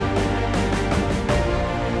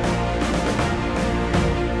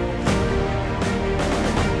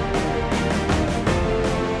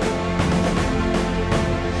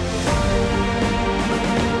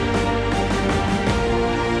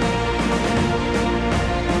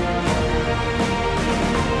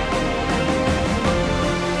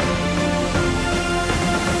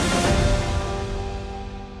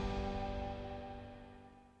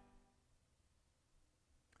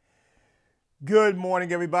Good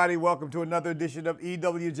morning, everybody. Welcome to another edition of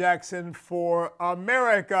E.W. Jackson for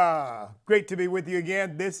America. Great to be with you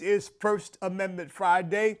again. This is First Amendment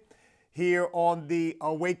Friday here on the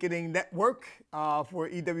Awakening Network for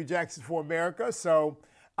E.W. Jackson for America. So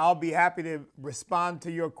I'll be happy to respond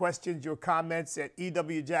to your questions, your comments at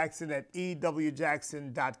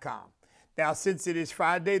ewjackson@ewjackson.com. Now, since it is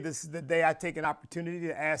Friday, this is the day I take an opportunity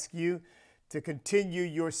to ask you to continue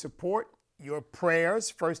your support, your prayers,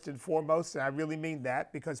 first and foremost, and I really mean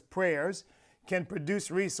that because prayers can produce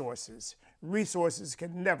resources. Resources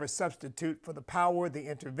can never substitute for the power, the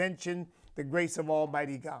intervention, the grace of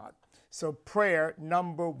Almighty God. So prayer,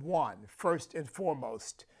 number one, first and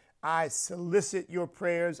foremost. I solicit your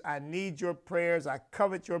prayers. I need your prayers. I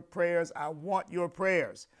covet your prayers. I want your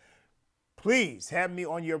prayers. Please have me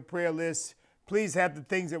on your prayer list. Please have the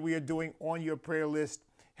things that we are doing on your prayer list.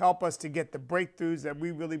 Help us to get the breakthroughs that we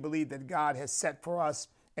really believe that God has set for us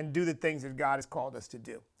and do the things that God has called us to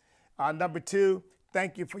do. Number two,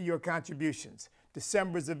 thank you for your contributions.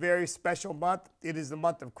 December is a very special month. It is the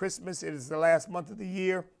month of Christmas. It is the last month of the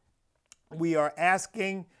year. We are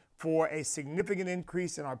asking for a significant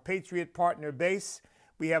increase in our Patriot partner base.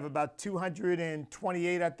 We have about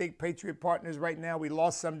 228, I think, Patriot partners right now. We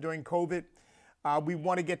lost some during COVID. We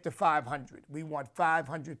want to get to 500. We want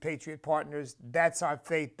 500 Patriot partners. That's our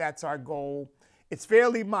faith. That's our goal. It's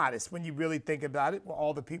fairly modest when you really think about it.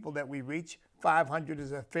 All the people that we reach, 500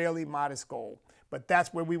 is a fairly modest goal. But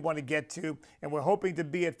that's where we want to get to. And we're hoping to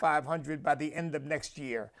be at 500 by the end of next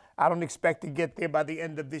year. I don't expect to get there by the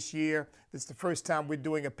end of this year. This is the first time we're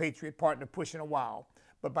doing a Patriot partner push in a while.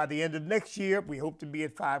 But by the end of next year, we hope to be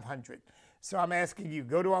at 500. So I'm asking you,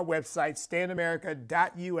 go to our website,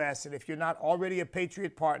 standamerica.us, and if you're not already a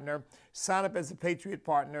Patriot partner, sign up as a Patriot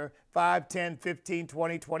partner, 5, 10, 15,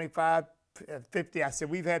 20, 25, 50. I said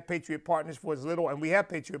we've had Patriot partners for as little, and we have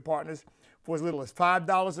Patriot partners for as little as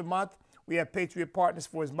 $5 a month. We have Patriot partners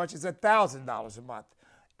for as much as $1,000 a month.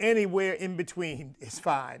 Anywhere in between is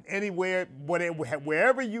fine. Anywhere,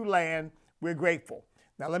 wherever you land, we're grateful.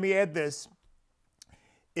 Now let me add this.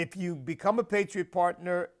 If you become a Patriot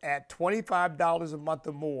partner at $25 a month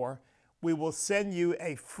or more, we will send you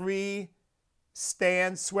a free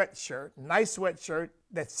Stand sweatshirt, nice sweatshirt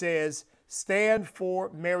that says, Stand for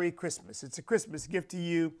Merry Christmas. It's a Christmas gift to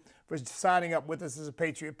you for signing up with us as a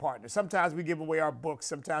Patriot partner. Sometimes we give away our books.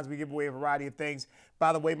 Sometimes we give away a variety of things.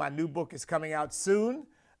 By the way, my new book is coming out soon.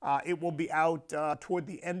 It will be out toward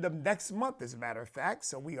the end of next month, as a matter of fact.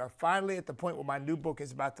 So we are finally at the point where my new book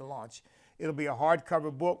is about to launch. It'll be a hardcover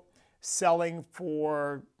book selling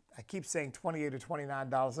for, I keep saying $28 or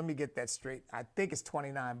 $29. Let me get that straight. I think it's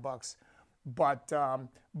 $29. But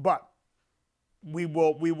we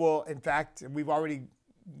will, in fact, we've already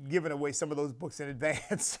given away some of those books in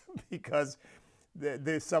advance because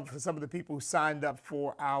there's some of the people who signed up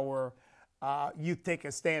for our Youth Take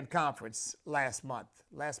a Stand conference last month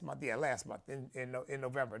in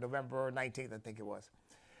November 19th, I think it was.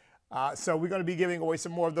 So we're going to be giving away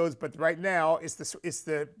some more of those, but right now it's the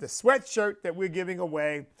sweatshirt that we're giving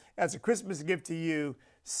away as a Christmas gift to you.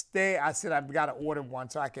 I said I've got to order one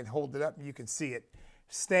so I can hold it up and you can see it.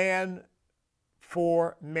 Stand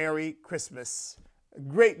for Merry Christmas. A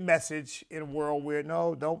great message in a world where,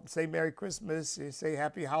 no, don't say Merry Christmas, say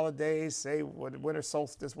Happy Holidays, say Winter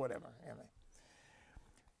Solstice, whatever.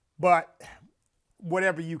 But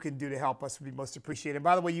whatever you can do to help us would be most appreciated.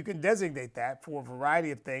 By the way, you can designate that for a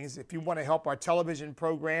variety of things. If you want to help our television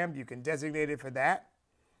program, you can designate it for that.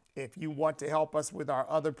 If you want to help us with our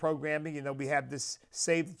other programming, we have this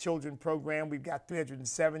Save the Children program. We've got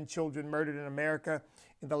 307 children murdered in America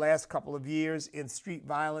in the last couple of years in street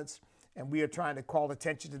violence, and we are trying to call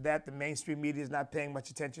attention to that. The mainstream media is not paying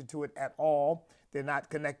much attention to it at all. They're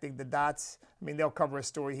not connecting the dots. I mean, they'll cover a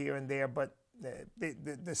story here and there, but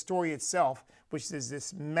the story itself, which is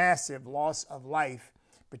this massive loss of life,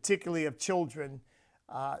 particularly of children,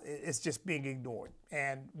 is just being ignored.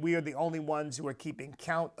 And we are the only ones who are keeping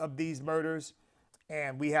count of these murders.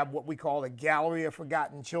 And we have what we call a gallery of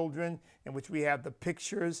forgotten children, in which we have the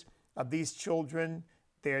pictures of these children,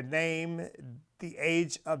 their name, the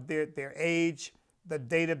age of their age, the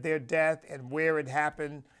date of their death, and where it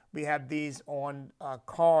happened. We have these on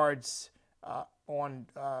cards, on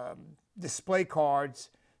display cards,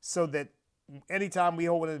 so that anytime we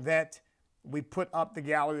hold an event, we put up the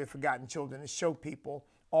gallery of forgotten children and show people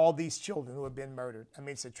all these children who have been murdered. I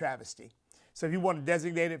mean, it's a travesty. So if you want to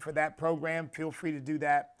designate it for that program, feel free to do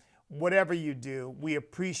that. Whatever you do, we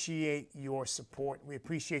appreciate your support. We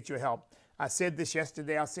appreciate your help. I said this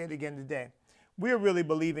yesterday. I'll say it again today. We're really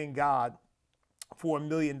believing God for $1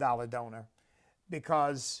 million donor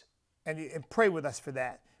because, and pray with us for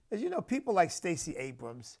that, As you know, people like Stacey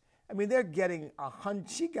Abrams, I mean, they're getting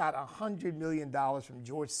she got $100 million from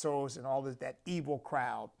George Soros and all that evil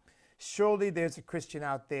crowd. Surely there's a Christian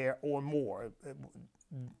out there, or more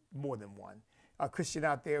than one, a Christian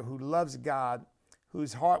out there who loves God,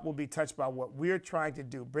 whose heart will be touched by what we're trying to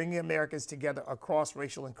do, bringing Americans together across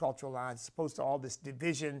racial and cultural lines, as opposed to all this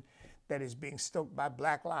division that is being stoked by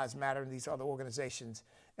Black Lives Matter and these other organizations,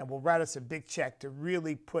 and will write us a big check to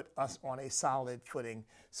really put us on a solid footing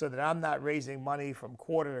so that I'm not raising money from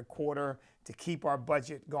quarter to quarter to keep our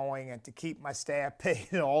budget going and to keep my staff paid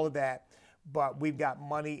and all of that. But we've got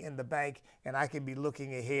money in the bank, and I can be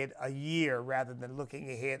looking ahead a year rather than looking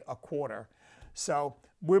ahead a quarter. So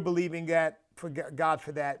we're believing that for God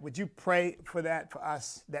for that. Would you pray for that for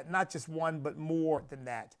us, that not just one, but more than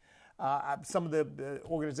that? Some of the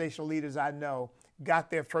organizational leaders I know got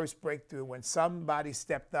their first breakthrough when somebody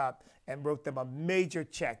stepped up and wrote them a major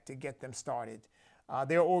check to get them started.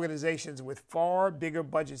 There are organizations with far bigger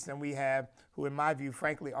budgets than we have who, in my view,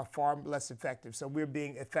 frankly, are far less effective. So we're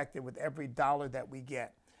being effective with every dollar that we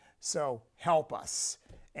get. So help us.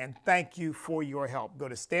 And thank you for your help. Go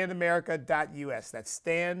to standamerica.us. That's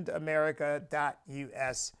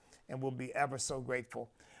standamerica.us. And we'll be ever so grateful.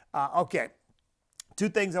 Okay. Two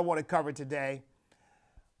things I want to cover today.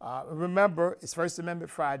 Remember, it's First Amendment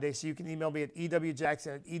Friday, so you can email me at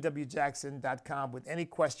ewjackson@ewjackson.com with any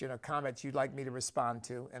question or comment you'd like me to respond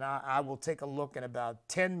to. And I will take a look in about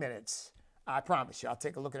 10 minutes. I promise you, I'll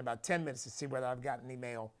take a look in about 10 minutes to see whether I've gotten an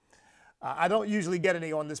email. I don't usually get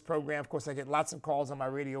any on this program. Of course, I get lots of calls on my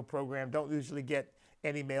radio program. Don't usually get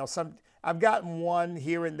any mail. I've gotten one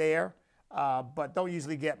here and there, but don't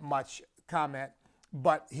usually get much comment.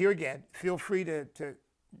 But here again, feel free to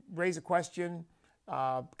raise a question,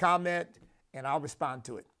 comment, and I'll respond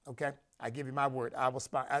to it, okay? I give you my word. I will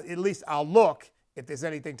respond. At least I'll look. If there's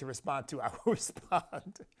anything to respond to, I will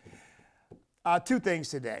respond. Two things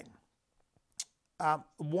today.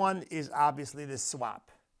 One is obviously this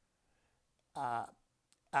swap.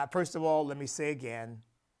 First of all, let me say again,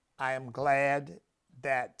 I am glad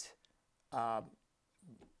that,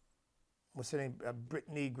 what's her name,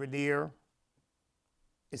 Brittney Griner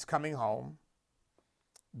is coming home.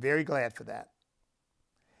 Very glad for that.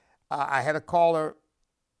 I had a caller,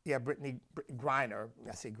 Brittney Griner,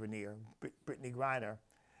 I say Griner, Brittney Griner.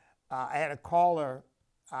 I had a caller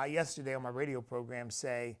yesterday on my radio program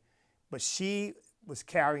say, but she was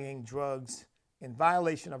carrying drugs in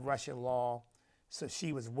violation of Russian law, so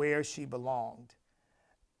she was where she belonged.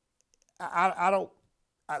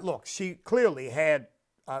 Look, she clearly had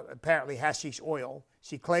apparently hashish oil.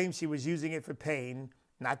 She claimed she was using it for pain,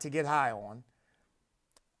 not to get high on.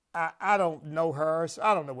 I don't know her, so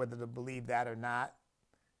I don't know whether to believe that or not.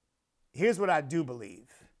 Here's what I do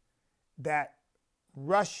believe, that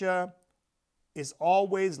Russia is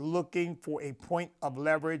always looking for a point of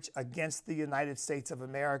leverage against the United States of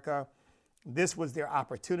America. This was their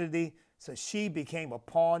opportunity, so she became a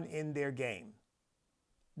pawn in their game.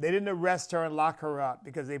 They didn't arrest her and lock her up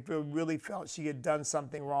because they really felt she had done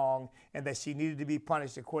something wrong and that she needed to be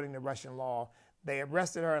punished according to Russian law. They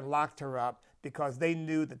arrested her and locked her up because they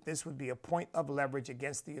knew that this would be a point of leverage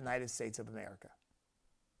against the United States of America.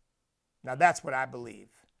 Now, that's what I believe.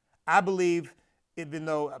 I believe, even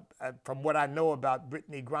though from what I know about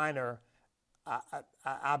Brittney Griner,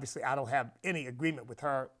 obviously I don't have any agreement with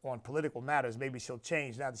her on political matters. Maybe she'll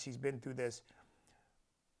change now that she's been through this.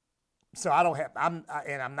 So I don't have, I'm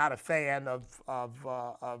not a fan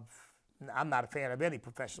I'm not a fan of any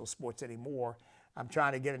professional sports anymore. I'm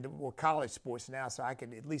trying to get into more college sports now so I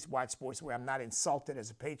can at least watch sports where I'm not insulted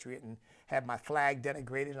as a patriot and have my flag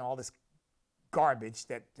denigrated and all this garbage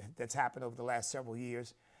that's happened over the last several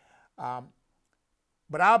years.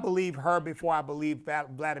 But I believe her before I believe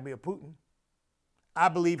Vladimir Putin. I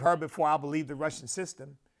believe her before I believe the Russian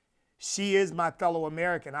system. She is my fellow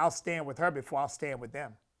American. I'll stand with her before I'll stand with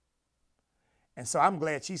them. And so I'm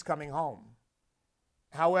glad she's coming home.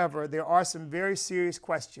 However, there are some very serious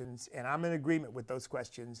questions, and I'm in agreement with those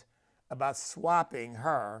questions, about swapping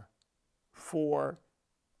her for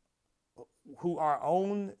who our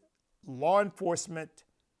own law enforcement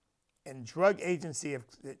and drug agency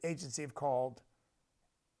have called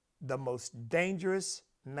the most dangerous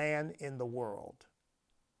man in the world.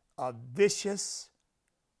 A vicious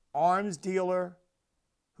arms dealer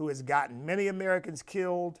who has gotten many Americans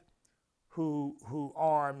killed, who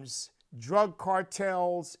arms drug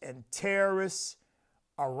cartels and terrorists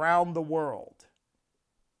around the world.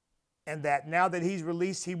 And that now that he's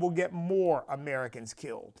released, he will get more Americans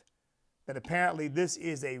killed. That apparently this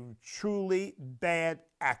is a truly bad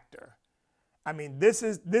actor. I mean, this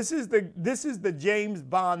is the James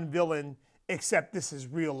Bond villain except this is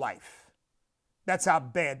real life. That's how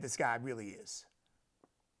bad this guy really is.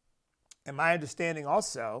 And my understanding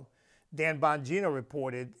also, Dan Bongino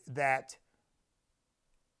reported that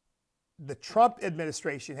the Trump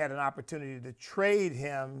administration had an opportunity to trade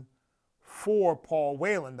him for Paul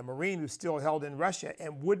Whelan, the Marine who's still held in Russia,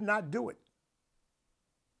 and would not do it.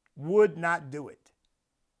 Would not do it.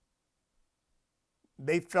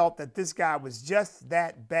 They felt that this guy was just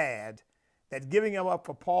that bad that giving him up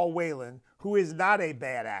for Paul Whelan, who is not a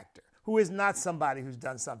bad actor, who is not somebody who's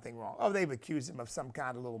done something wrong. Oh, they've accused him of some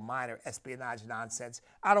kind of little minor espionage nonsense.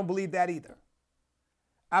 I don't believe that either.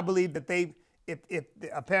 I believe that if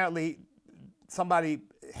apparently somebody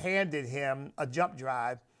handed him a jump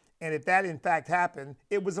drive, and if that in fact happened,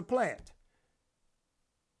 it was a plant.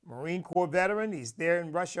 Marine Corps veteran, he's there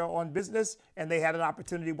in Russia on business, and they had an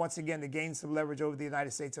opportunity once again to gain some leverage over the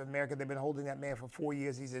United States of America. They've been holding that man for 4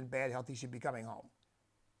 years. He's in bad health. He should be coming home.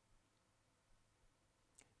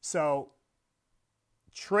 So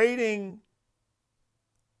trading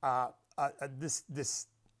this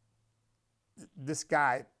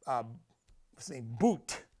guy, what's his name,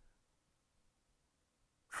 Boot,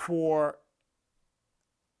 for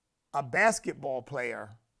a basketball player,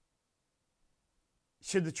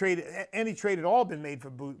 should the trade, any trade at all, been made for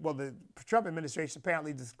Boot? Well, the Trump administration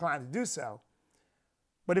apparently declined to do so.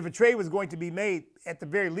 But if a trade was going to be made, at the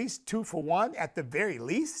very least, 2 for 1, at the very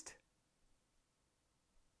least,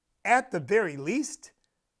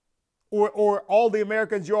 or all the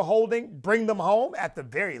Americans you're holding, bring them home at the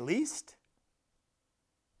very least.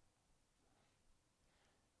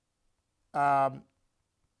 You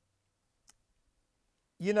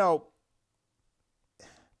know,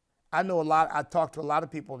 I talk to a lot of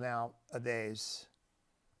people nowadays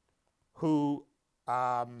who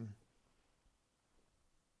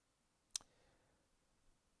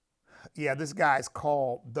this guy is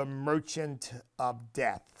called the Merchant of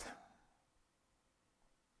Death.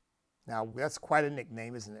 Now, that's quite a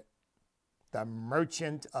nickname, isn't it? The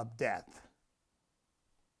Merchant of Death.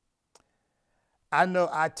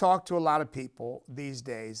 I talk to a lot of people these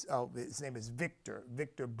days. Oh, his name is Victor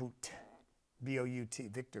Bout. B-O-U-T,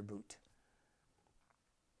 Victor Bout.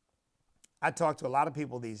 I talk to a lot of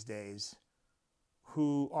people these days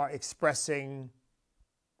who are expressing,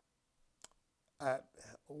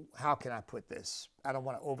 how can I put this? I don't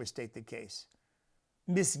want to overstate the case.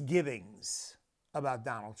 Misgivings about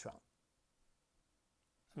Donald Trump.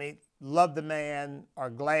 I mean, love the man,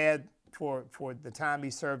 are glad for the time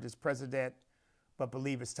he served as president, but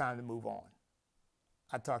believe it's time to move on.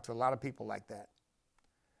 I talk to a lot of people like that.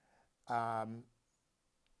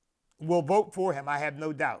 Will vote for him, I have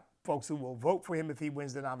no doubt. Folks who will vote for him if he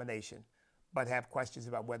wins the nomination, but have questions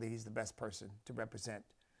about whether he's the best person to represent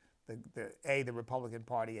the Republican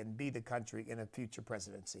Party, and B, the country in a future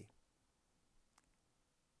presidency.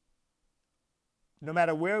 No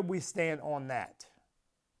matter where we stand on that,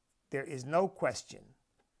 there is no question,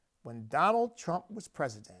 when Donald Trump was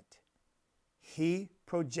president, he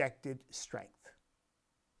projected strength.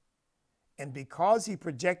 And because he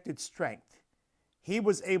projected strength, he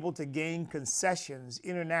was able to gain concessions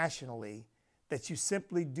internationally that you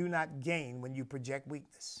simply do not gain when you project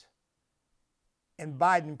weakness. And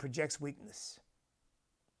Biden projects weakness.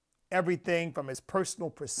 Everything from his personal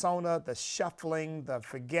persona, the shuffling, the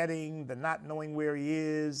forgetting, the not knowing where he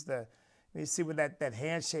is, you see with that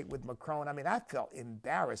handshake with Macron. I mean, I felt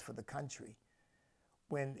embarrassed for the country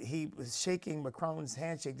when he was shaking Macron's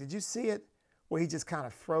handshake. Did you see it? Where he just kind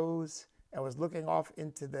of froze and was looking off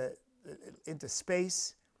into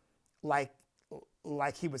space like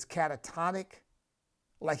he was catatonic,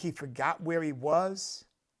 like he forgot where he was.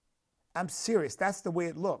 I'm serious. That's the way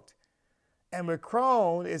it looked. And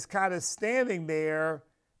Macron is kind of standing there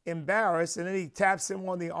embarrassed, and then he taps him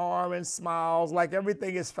on the arm and smiles like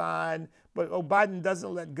everything is fine. But Biden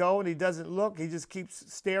doesn't let go, and he doesn't look. He just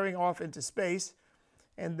keeps staring off into space.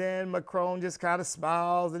 And then Macron just kind of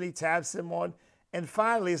smiles, and he taps him on. And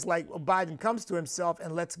finally, it's like Biden comes to himself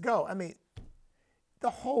and lets go. I mean, the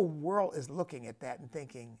whole world is looking at that and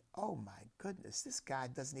thinking, oh my goodness, this guy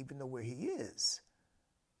doesn't even know where he is.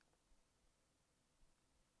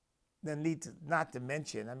 Then not to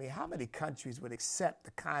mention, I mean, how many countries would accept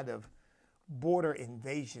the kind of border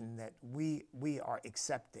invasion that we are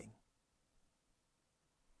accepting?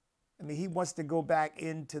 I mean, he wants to go back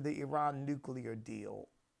into the Iran nuclear deal.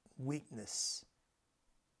 Weakness.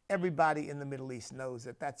 Everybody in the Middle East knows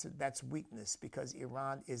that that's weakness, because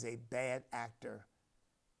Iran is a bad actor.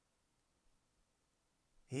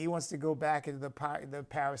 He wants to go back into the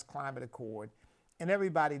Paris Climate Accord. And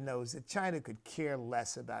everybody knows that China could care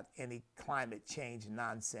less about any climate change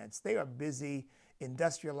nonsense. They are busy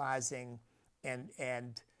industrializing and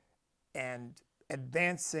and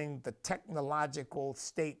advancing the technological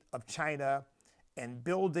state of China and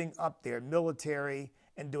building up their military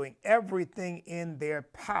and doing everything in their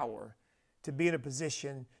power to be in a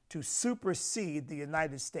position to supersede the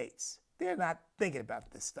United States. They're not thinking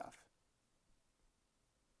about this stuff.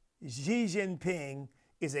 Xi Jinping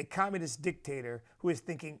is a communist dictator who is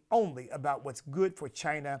thinking only about what's good for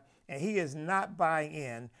China, and he is not buying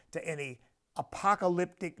in to any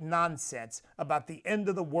apocalyptic nonsense about the end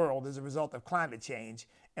of the world as a result of climate change.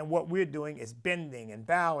 And what we're doing is bending and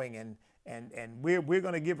bowing, and we're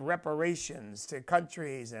going to give reparations to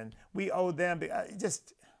countries, and we owe them.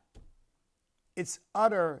 It's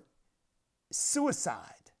utter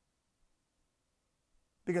suicide,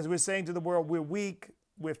 because we're saying to the world, we're weak,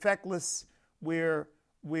 we're feckless, we're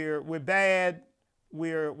bad,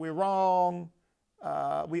 we're wrong.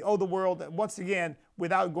 We owe the world. Once again,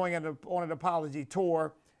 without going on an apology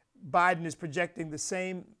tour, Biden is projecting the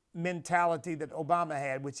same mentality that Obama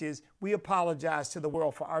had, which is we apologize to the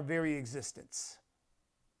world for our very existence.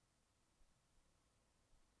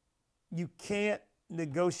 You can't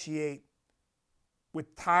negotiate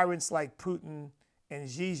with tyrants like Putin and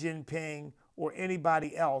Xi Jinping or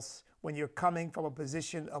anybody else when you're coming from a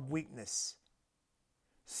position of weakness.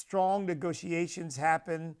 Strong negotiations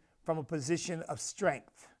happen from a position of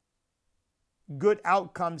strength. Good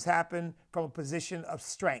outcomes happen from a position of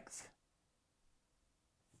strength.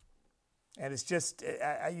 And it's just,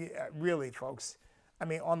 really, folks, I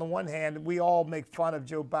mean, on the one hand, we all make fun of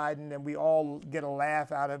Joe Biden and we all get a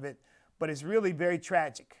laugh out of it, but it's really very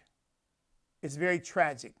tragic. It's very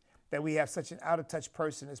tragic that we have such an out-of-touch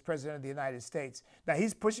person as President of the United States. Now,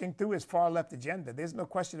 he's pushing through his far-left agenda. There's no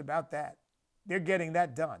question about that. They're getting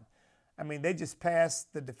that done. I mean, they just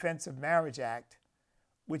passed the Defense of Marriage Act,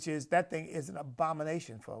 which is, that thing is an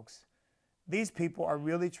abomination, folks. These people are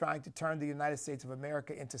really trying to turn the United States of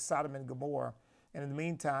America into Sodom and Gomorrah. And in the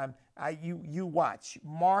meantime, you watch,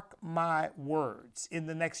 mark my words in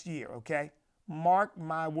the next year, okay? Mark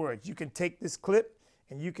my words. You can take this clip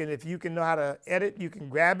and you can, if you can know how to edit, you can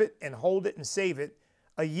grab it and hold it and save it.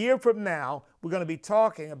 A year from now, we're going to be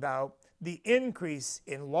talking about the increase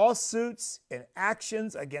in lawsuits and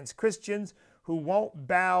actions against Christians who won't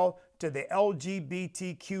bow to the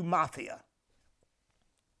LGBTQ mafia,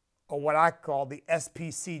 or what I call the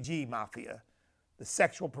SPCG mafia, the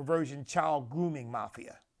sexual perversion child grooming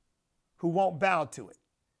mafia, who won't bow to it.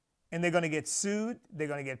 And they're going to get sued. They're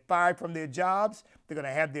going to get fired from their jobs. They're going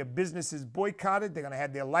to have their businesses boycotted. They're going to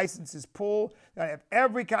have their licenses pulled. They're going to have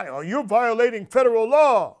every kind of, oh, you're violating federal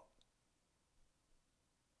law.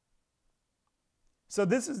 So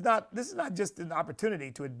this is not just an opportunity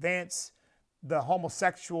to advance the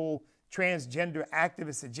homosexual transgender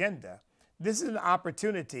activist agenda. This is an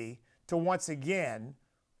opportunity to once again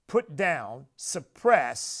put down,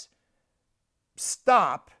 suppress,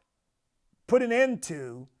 stop, put an end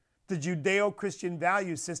to the Judeo-Christian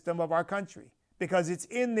value system of our country, because it's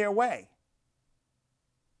in their way.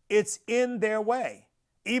 It's in their way.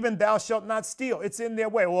 Even thou shalt not steal. It's in their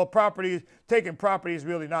way. Well, taking property is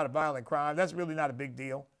really not a violent crime. That's really not a big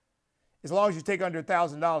deal. As long as you take under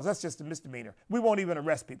 $1,000, that's just a misdemeanor. We won't even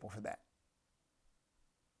arrest people for that.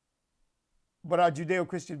 But our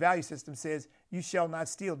Judeo-Christian value system says you shall not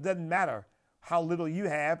steal. Doesn't matter how little you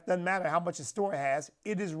have. Doesn't matter how much a store has.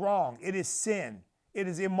 It is wrong. It is sin. It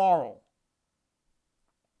is immoral.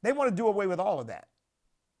 They want to do away with all of that.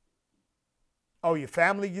 Oh, your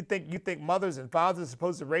family, you think mothers and fathers are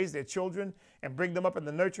supposed to raise their children and bring them up in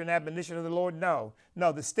the nurture and admonition of the Lord? No,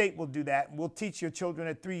 the state will do that. And we'll teach your children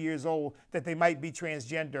at 3 years old that they might be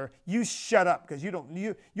transgender. You shut up, because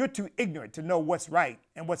you're too ignorant to know what's right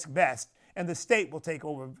and what's best. And the state will take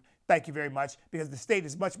over. Thank you very much, because the state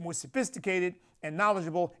is much more sophisticated and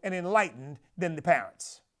knowledgeable and enlightened than the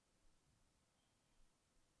parents.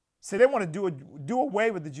 So they want to do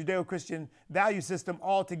away with the Judeo-Christian value system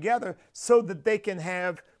altogether so that they can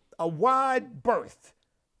have a wide berth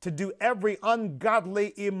to do every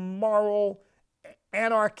ungodly, immoral,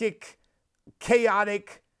 anarchic,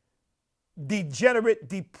 chaotic, degenerate,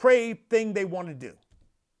 depraved thing they want to do.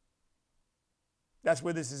 That's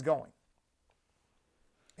where this is going.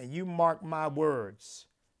 And you mark my words.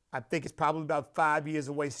 I think it's probably about 5 years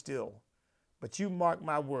away still. But you mark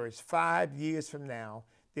my words, 5 years from now,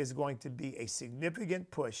 there's going to be a significant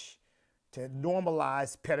push to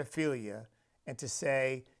normalize pedophilia and to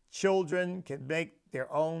say children can make their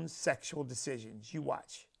own sexual decisions. You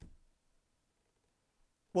watch.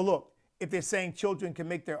 Well, look, if they're saying children can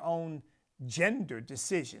make their own gender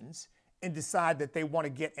decisions and decide that they want to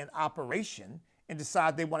get an operation and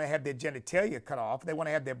decide they want to have their genitalia cut off, they want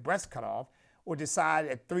to have their breast cut off, or decide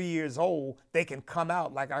at 3 years old they can come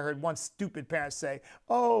out. Like I heard one stupid parent say,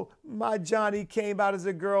 oh, my Johnny came out as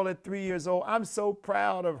a girl at 3 years old. I'm so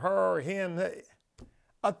proud of her or him.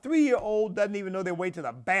 A 3-year-old doesn't even know their way to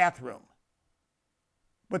the bathroom,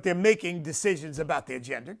 but they're making decisions about their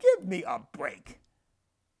gender. Give me a break.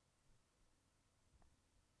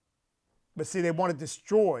 But see, they want to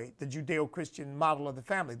destroy the Judeo-Christian model of the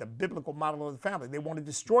family, the biblical model of the family. They want to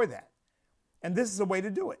destroy that. And this is a way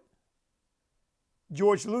to do it.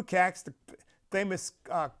 George Lukács, the famous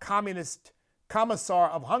communist commissar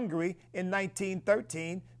of Hungary in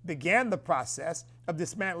 1913, began the process of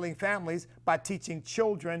dismantling families by teaching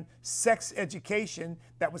children sex education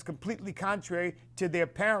that was completely contrary to their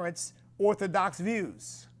parents' orthodox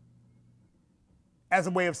views, as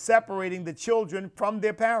a way of separating the children from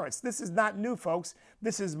their parents. This is not new, folks.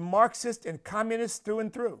 This is Marxist and communist through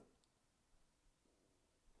and through.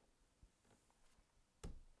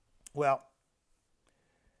 Well,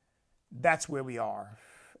 that's where we are.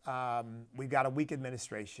 We've got a weak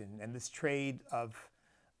administration, and this trade of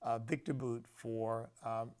Victor Bout for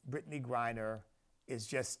Brittney Griner is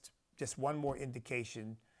just one more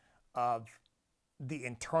indication of the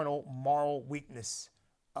internal moral weakness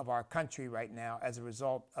of our country right now as a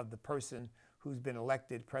result of the person who's been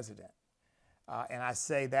elected president. And I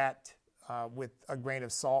say that with a grain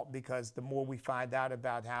of salt, because the more we find out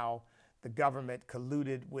about how the government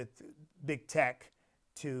colluded with big tech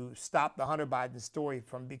to stop the Hunter Biden story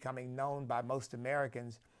from becoming known by most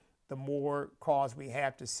Americans, the more cause we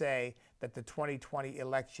have to say that the 2020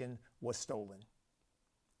 election was stolen.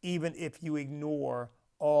 Even if you ignore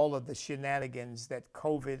all of the shenanigans that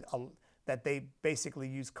that they basically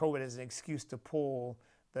use COVID as an excuse to pull,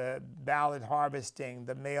 the ballot harvesting,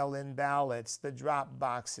 the mail-in ballots, the drop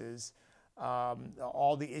boxes,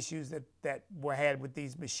 all the issues that were had with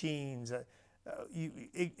these machines.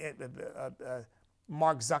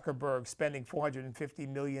 Mark Zuckerberg spending $450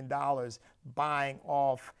 million buying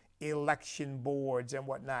off election boards and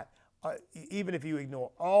whatnot. Even if you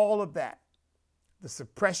ignore all of that, the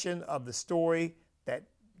suppression of the story that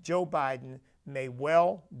Joe Biden may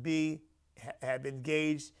well have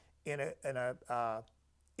engaged in a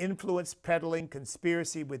influence peddling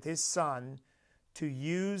conspiracy with his son to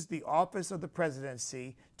use the office of the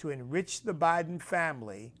presidency to enrich the Biden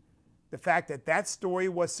family. The fact that that story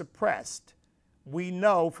was suppressed, we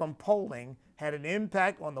know from polling, had an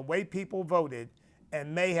impact on the way people voted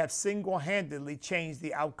and may have single-handedly changed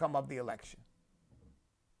the outcome of the election.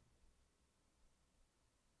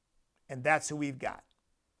 And that's who we've got.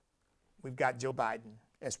 We've got Joe Biden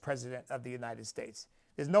as president of the United States.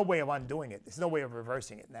 There's no way of undoing it. There's no way of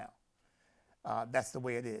reversing it now. That's the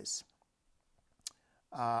way it is.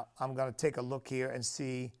 I'm going to take a look here and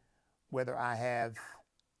see whether I have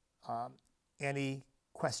any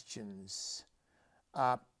questions.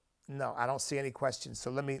 No, I don't see any questions.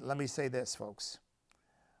 So let me say this, folks.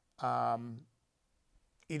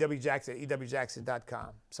 E.W. Jackson, ewjackson.com.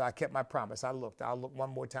 So I kept my promise. I looked. I'll look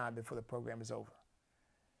one more time before the program is over.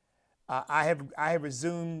 I have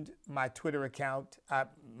resumed my Twitter account.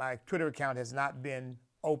 My Twitter account has not been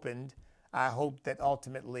opened. I hope that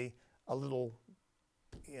ultimately a little,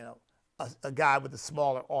 a guy with a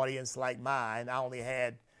smaller audience like mine, I only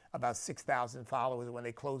had about 6,000 followers when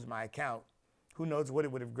they closed my account. Who knows what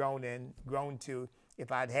it would have grown to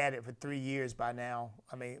if I'd had it for 3 years by now.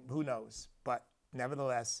 I mean, who knows? But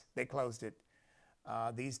nevertheless, they closed it.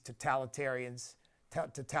 These totalitarians,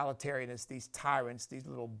 these tyrants, these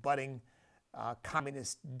little budding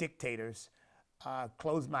communist dictators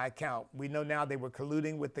closed my account. We know now they were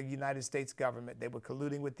colluding with the United States government. They were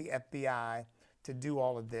colluding with the FBI to do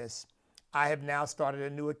all of this. I have now started a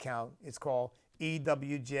new account. It's called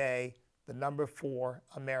EWJ, the number 4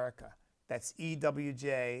 America. That's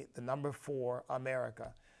EWJ, the number 4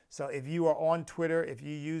 America. So if you are on Twitter, if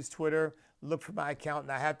you use Twitter, look for my account.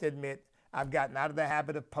 And I have to admit, I've gotten out of the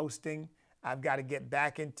habit of posting. I've got to get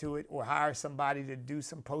back into it or hire somebody to do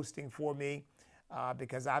some posting for me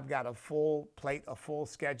because I've got a full plate, a full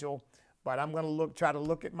schedule. But I'm going to try to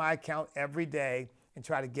look at my account every day and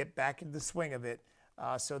try to get back into the swing of it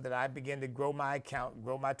so that I begin to grow my account,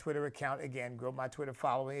 grow my Twitter account again, grow my Twitter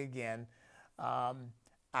following again.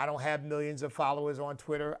 I don't have millions of followers on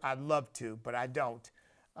Twitter. I'd love to, but I don't.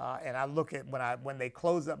 And I look at when they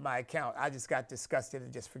close up my account, I just got disgusted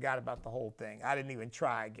and just forgot about the whole thing. I didn't even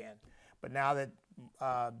try again. But now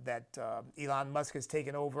that Elon Musk has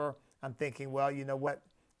taken over, I'm thinking, well, you know what?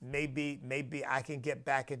 Maybe I can get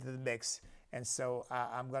back into the mix. And so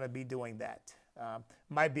I'm going to be doing that.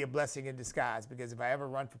 Might be a blessing in disguise, because if I ever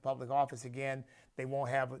run for public office again, they won't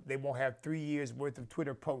have 3 years worth of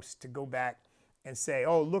Twitter posts to go back and say,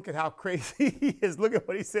 oh, look at how crazy he is. Look at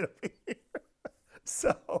what he said over here.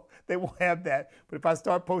 So they won't have that. But if I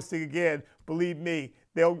start posting again, believe me,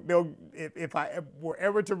 if I were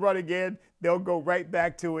ever to run again, they'll go right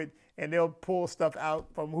back to it and they'll pull stuff out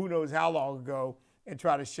from who knows how long ago and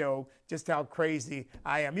try to show just how crazy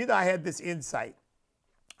I am. You know, I had this insight.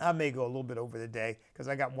 I may go a little bit over the day because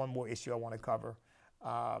I got one more issue I want to cover.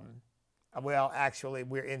 Well, actually,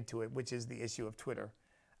 we're into it, which is the issue of Twitter.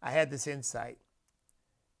 I had this insight.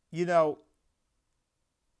 You know,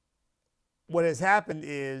 what has happened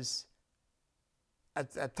is, I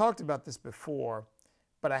talked about this before,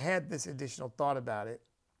 but I had this additional thought about it.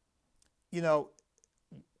 You know,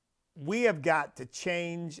 we have got to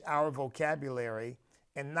change our vocabulary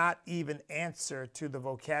and not even answer to the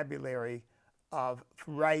vocabulary of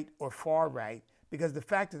right or far right, because the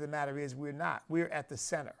fact of the matter is we're not. We're at the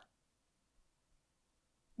center.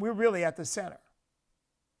 We're really at the center.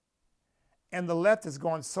 And the left has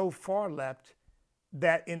gone so far left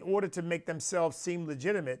that in order to make themselves seem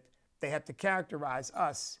legitimate, they have to characterize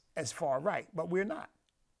us as far right, but we're not.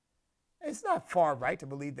 It's not far right to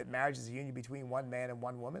believe that marriage is a union between one man and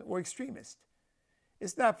one woman, or extremist.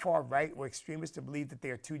 It's not far right or extremist to believe that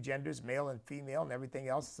there are two genders, male and female, and everything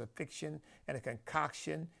else is a fiction and a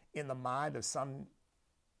concoction in the mind of some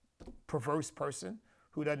perverse person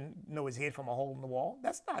who doesn't know his head from a hole in the wall.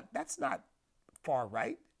 That's not far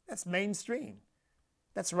right. That's mainstream.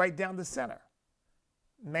 That's right down the center.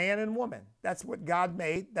 Man and woman. That's what God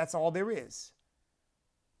made. That's all there is.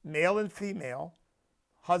 Male and female,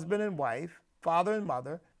 husband and wife, father and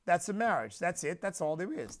mother. That's a marriage. That's it. That's all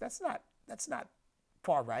there is. That's not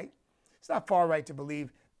far right. It's not far right to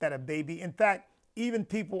believe that a baby, in fact, even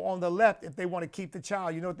people on the left, if they want to keep the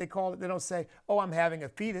child, you know what they call it? They don't say, oh, I'm having a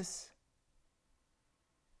fetus.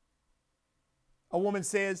 A woman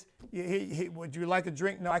says, would you like a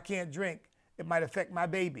drink? No, I can't drink. It might affect my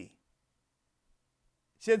baby.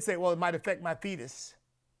 She didn't say, well, it might affect my fetus.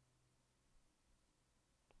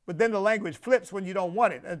 But then the language flips when you don't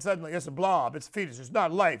want it, and suddenly it's a blob, it's a fetus, it's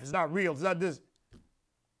not life, it's not real, it's not this.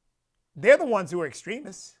 They're the ones who are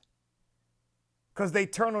extremists because they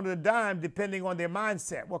turn on a dime depending on their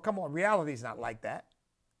mindset. Well, come on, reality's not like that.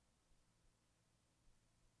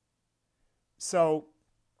 So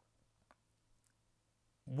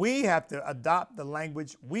we have to adopt the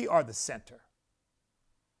language, we are the center.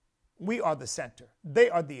 We are the center. They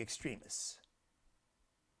are the extremists.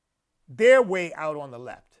 They're way out on the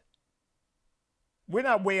left. We're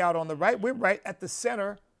not way out on the right. We're right at the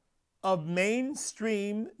center of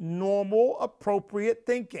mainstream, normal, appropriate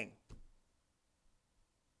thinking.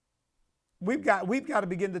 We've got to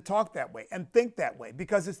begin to talk that way and think that way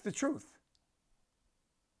because it's the truth.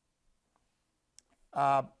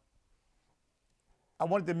 I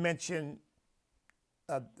wanted to mention,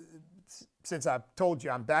 since I've told you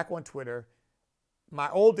I'm back on Twitter, my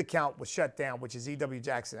old account was shut down, which is EW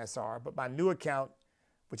Jackson SR, but my new account,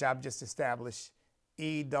 which I've just established,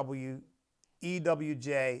 EWJ,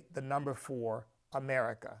 the number 4,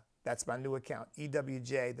 America. That's my new account,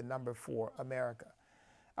 EWJ, the number 4, America.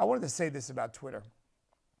 I wanted to say this about Twitter.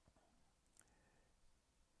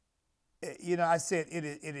 You know, I said it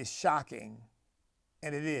is shocking,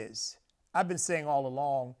 and it is. I've been saying all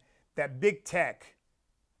along that big tech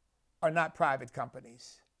are not private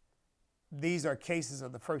companies. These are cases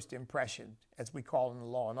of the first impression, as we call in the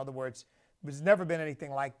law. In other words, there's never been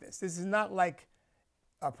anything like this. This is not like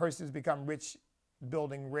a person who's become rich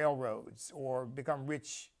building railroads or become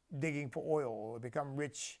rich digging for oil or become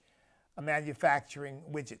rich manufacturing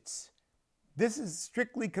widgets. This is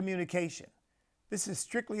strictly communication. This is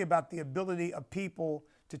strictly about the ability of people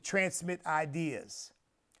to transmit ideas.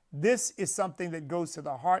 This is something that goes to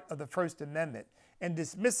the heart of the First Amendment, and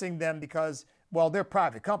dismissing them because, well, they're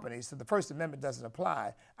private companies, so the First Amendment doesn't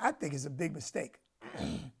apply, I think is a big mistake.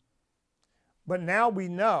 But now we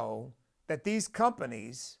know that these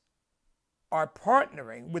companies are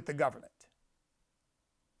partnering with the government.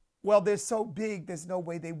 Well, they're so big, there's no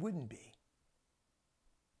way they wouldn't be.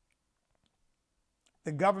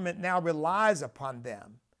 The government now relies upon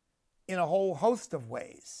them in a whole host of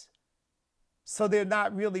ways. So they're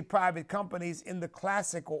not really private companies in the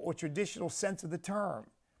classical or traditional sense of the term.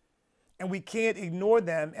 And we can't ignore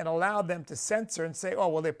them and allow them to censor and say, oh,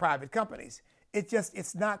 well, they're private companies.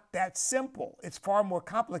 It's not that simple. It's far more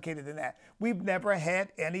complicated than that. We've never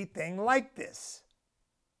had anything like this.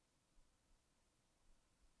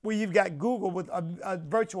 Where you've got Google with a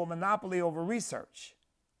virtual monopoly over research,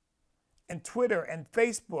 and Twitter and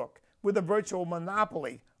Facebook with a virtual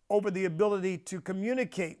monopoly over the ability to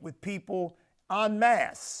communicate with people en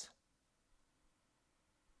masse.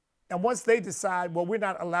 And once they decide, well, we're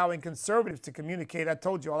not allowing conservatives to communicate, I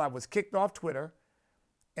told you all I was kicked off Twitter,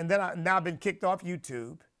 and then now I've been kicked off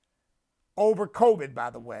YouTube over COVID, by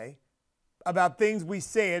the way, about things we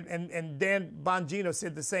said, and Dan Bongino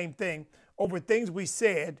said the same thing, over things we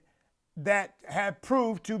said that have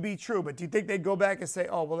proved to be true. But do you think they'd go back and say,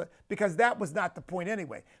 oh, well, because that was not the point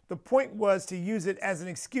anyway. The point was to use it as an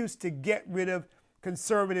excuse to get rid of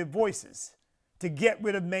conservative voices, to get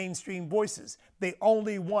rid of mainstream voices. They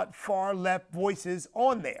only want far left voices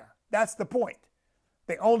on there. That's the point.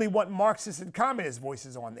 They only want Marxist and communist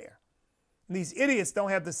voices on there. And these idiots don't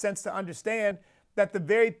have the sense to understand that the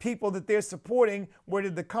very people that they're supporting were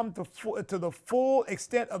to come to the full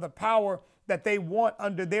extent of the power that they want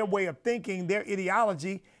under their way of thinking, their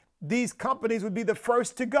ideology, these companies would be the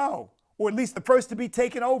first to go, or at least the first to be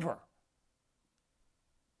taken over.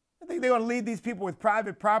 I think they're going to leave these people with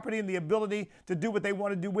private property and the ability to do what they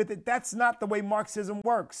want to do with it. That's not the way Marxism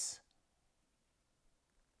works.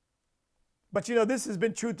 But you know, this has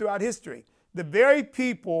been true throughout history. The very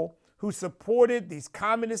people who supported these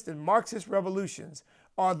communist and Marxist revolutions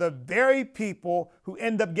are the very people who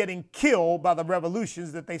end up getting killed by the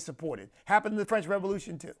revolutions that they supported. Happened in the French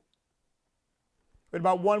Revolution too. We had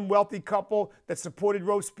about one wealthy couple that supported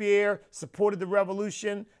Robespierre, supported the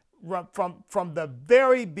revolution from the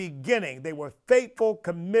very beginning. They were faithful,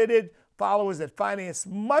 committed followers that financed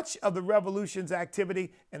much of the revolution's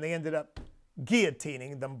activity, and they ended up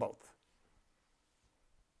guillotining them both.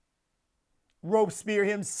 Robespierre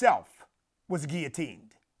himself was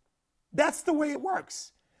guillotined. That's the way it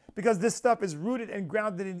works, because this stuff is rooted and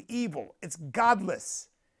grounded in evil. It's godless.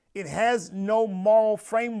 It has no moral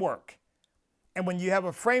framework. And when you have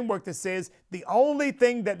a framework that says the only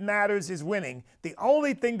thing that matters is winning, the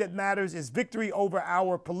only thing that matters is victory over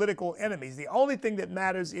our political enemies, the only thing that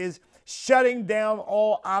matters is shutting down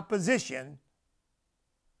all opposition,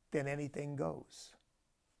 then anything goes.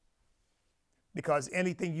 Because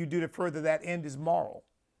anything you do to further that end is moral.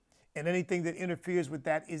 And anything that interferes with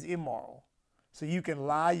that is immoral. So you can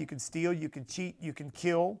lie, you can steal, you can cheat, you can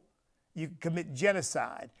kill, you can commit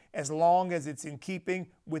genocide, as long as it's in keeping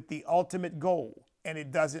with the ultimate goal, and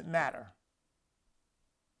it doesn't matter.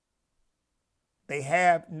 They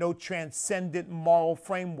have no transcendent moral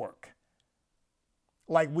framework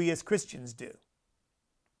like we as Christians do.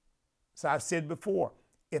 So I've said before,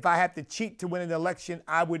 if I have to cheat to win an election,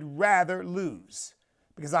 I would rather lose,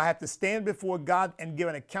 because I have to stand before God and give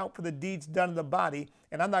an account for the deeds done in the body.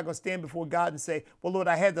 And I'm not going to stand before God and say, well, Lord,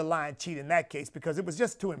 I had to lie and cheat in that case because it was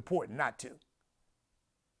just too important not to.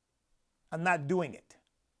 I'm not doing it,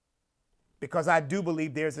 because I do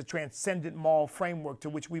believe there's a transcendent moral framework to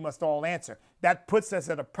which we must all answer. That puts us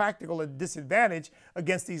at a practical disadvantage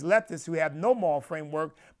against these leftists who have no moral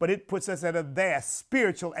framework, but it puts us at a vast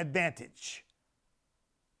spiritual advantage.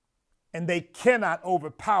 And they cannot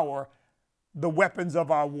overpower the weapons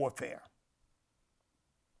of our warfare.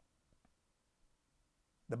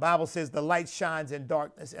 The Bible says the light shines in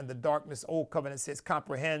darkness, and the darkness, Old Covenant says,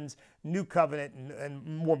 comprehends. New Covenant and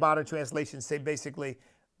more modern translations say basically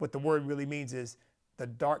what the word really means is the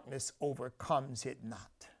darkness overcomes it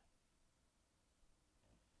not.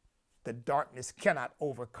 The darkness cannot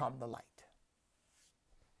overcome the light.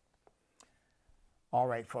 All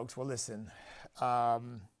right, folks. Well, listen.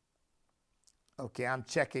 Okay, I'm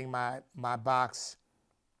checking my box.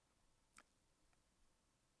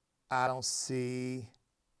 I don't see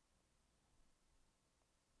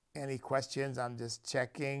any questions. I'm just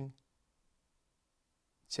checking.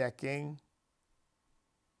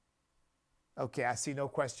 Okay, I see no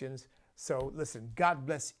questions. So listen, God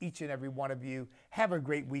bless each and every one of you. Have a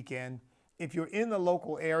great weekend. If you're in the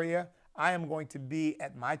local area, I am going to be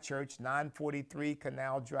at my church, 943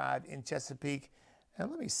 Canal Drive in Chesapeake. And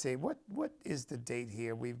let me see, what is the date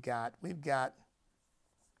here? We've got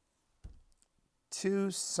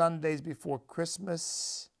 2 Sundays before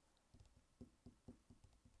Christmas.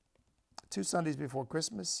 2 Sundays before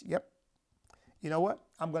Christmas. Yep. You know what?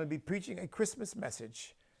 I'm going to be preaching a Christmas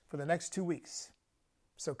message for the next 2 weeks.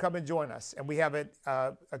 So come and join us. And we have a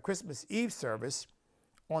Christmas Eve service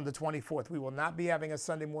on the 24th. We will not be having a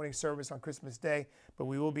Sunday morning service on Christmas Day, but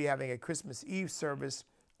we will be having a Christmas Eve service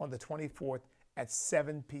on the 24th at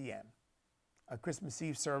 7 p.m. A Christmas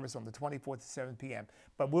Eve service on the 24th at 7 p.m.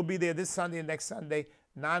 But we'll be there this Sunday and next Sunday,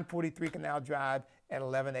 943 Canal Drive at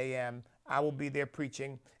 11 a.m. I will be there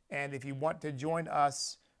preaching. And if you want to join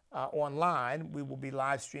us online, we will be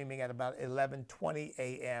live streaming at about 11:20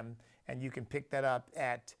 a.m. And you can pick that up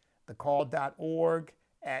at thecall.org,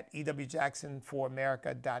 at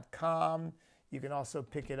ewjacksonforamerica.com. You can also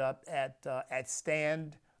pick it up at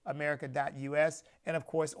Stand shadow-america.us, and of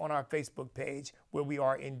course on our Facebook page, where we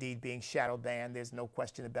are indeed being shadow banned. There's no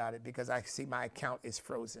question about it, because I see my account is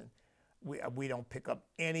frozen. We don't pick up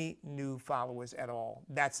any new followers at all.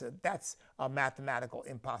 That's a mathematical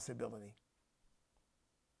impossibility.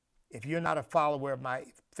 If you're not a follower of my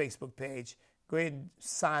Facebook page, go ahead and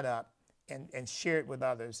sign up and share it with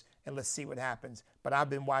others, and let's see what happens. But I've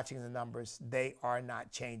been watching the numbers. They are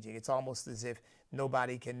not changing. It's almost as if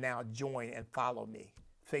nobody can now join and follow me.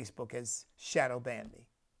 Facebook has shadow banned me.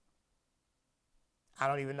 I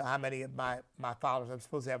don't even know how many of my followers. I'm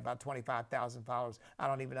supposed to have about 25,000 followers. I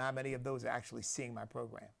don't even know how many of those are actually seeing my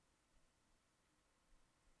program.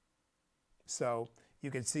 So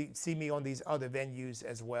you can see me on these other venues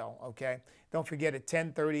as well, okay? Don't forget at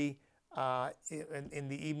 10:30 in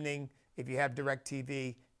the evening, if you have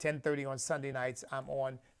DirecTV, 10:30 on Sunday nights, I'm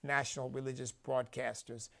on National Religious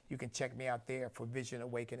Broadcasters. You can check me out there for Vision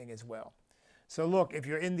Awakening as well. So look, if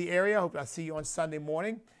you're in the area, I hope I'll see you on Sunday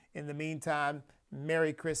morning. In the meantime,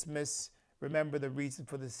 Merry Christmas. Remember the reason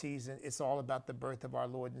for the season. It's all about the birth of our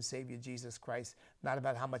Lord and Savior, Jesus Christ. Not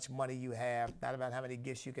about how much money you have, not about how many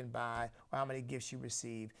gifts you can buy or how many gifts you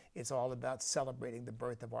receive. It's all about celebrating the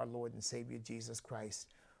birth of our Lord and Savior, Jesus Christ.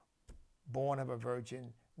 Born of a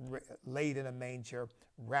virgin, laid in a manger,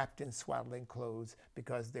 wrapped in swaddling clothes,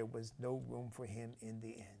 because there was no room for him in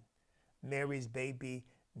the inn. Mary's baby,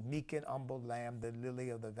 meek and humble lamb, the lily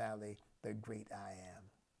of the valley, the great I am.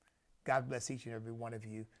 God bless each and every one of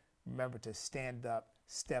you. Remember to stand up,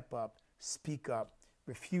 step up, speak up,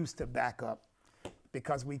 refuse to back up,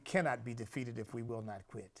 because we cannot be defeated if we will not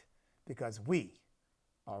quit, because we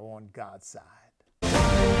are on God's side.